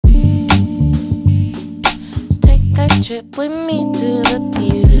trip with me to the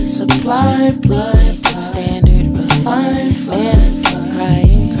beauty supply. We need the standard refined, man, from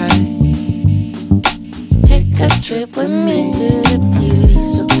crying, cry. Take a trip with me to the beauty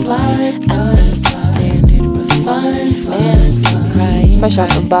supply. I need the standard refined, man, from crying. Fresh out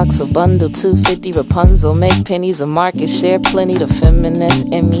the box, a bundle, 250 Rapunzel. Make pennies a market share, plenty the feminist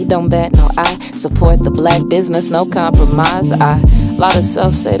in me. Don't bat no eye, support the black business, no compromise. A lot of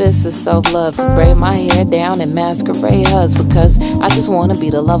self say this is self-love, to braid my hair down and masquerade hugs, because I just wanna be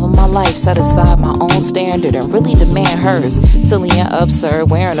the love of my life, set aside my own standard and really demand hers. Silly and absurd,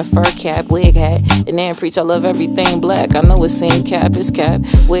 wearing a fur cap, wig hat, and then preach I love everything black. I know it seemed cap is cap,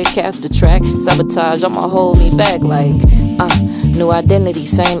 wig caps detract, sabotage, I'ma hold me back like new identity,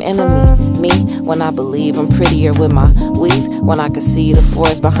 same enemy. Me, when I believe I'm prettier with my weave, when I can see the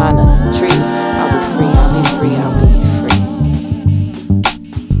forest behind the trees. I'll be free, I'll be free, I'll be free.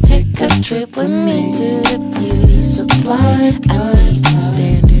 Take a trip with me to the beauty supply. I need the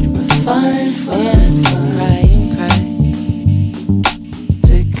standard refined, man, from crying, cry.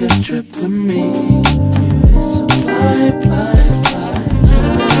 Take a trip with me to the supply.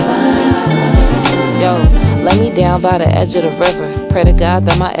 Yo, lay me down by the edge of the river. Pray to God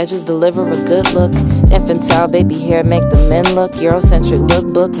that my edges deliver a good look. Infantile baby hair make the men look. Eurocentric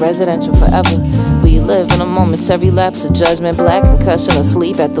lookbook, residential forever. We live in a momentary lapse of judgment. Black concussion,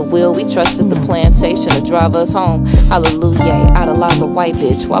 asleep at the wheel. We trusted the plantation to drive us home. Hallelujah, idolize a white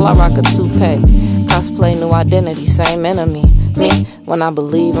bitch while I rock a toupee. Cosplay new identity, same enemy. Me, when I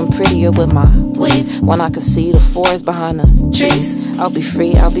believe I'm prettier with my weave, when I can see the forest behind the trees. I'll be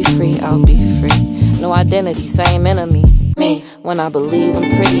free, I'll be free, I'll be free. No identity, same enemy. Me, when I believe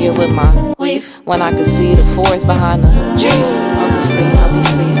I'm prettier with my weave, when I can see the forest behind the trees. I'll be free, I'll be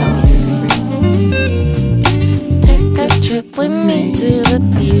free, I'll be free. Take a trip with me to the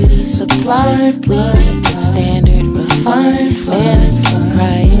beauty supply. We need the standard refined, man, from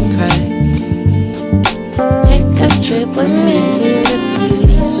crying, cry. Take a trip with me to the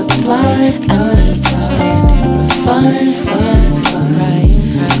beauty supply. I need the standard refined.